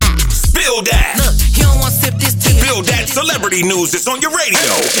Spill That. Look, you don't want to sip this tea. Spill That celebrity news that's on your radio.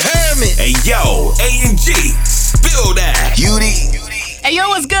 You heard me. Hey, yo, A&G, Spill That. Beauty. Hey, yo,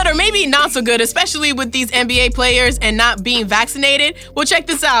 what's good or maybe not so good, especially with these NBA players and not being vaccinated? Well, check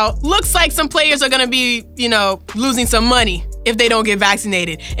this out. Looks like some players are going to be, losing some money if they don't get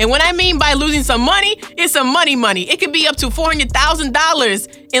vaccinated. And what I mean by losing some money, it's some money. It could be up to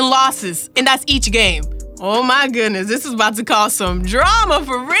 $400,000 in losses, and that's each game. Oh my goodness, this is about to cause some drama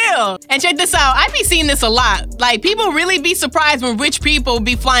for real. And check this out, I be seeing this a lot. Like, people really be surprised when rich people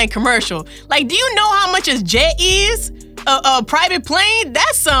be flying commercial. Like, do you know how much a jet is? A private plane?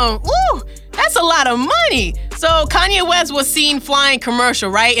 That's that's a lot of money. So Kanye West was seen flying commercial,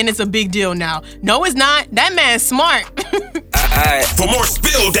 right? And it's a big deal now. No, it's not. That man's smart. For more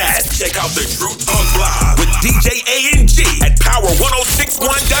Spill That, check out the Truth Talk Blog with DJ A&G at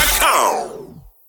power1061.com.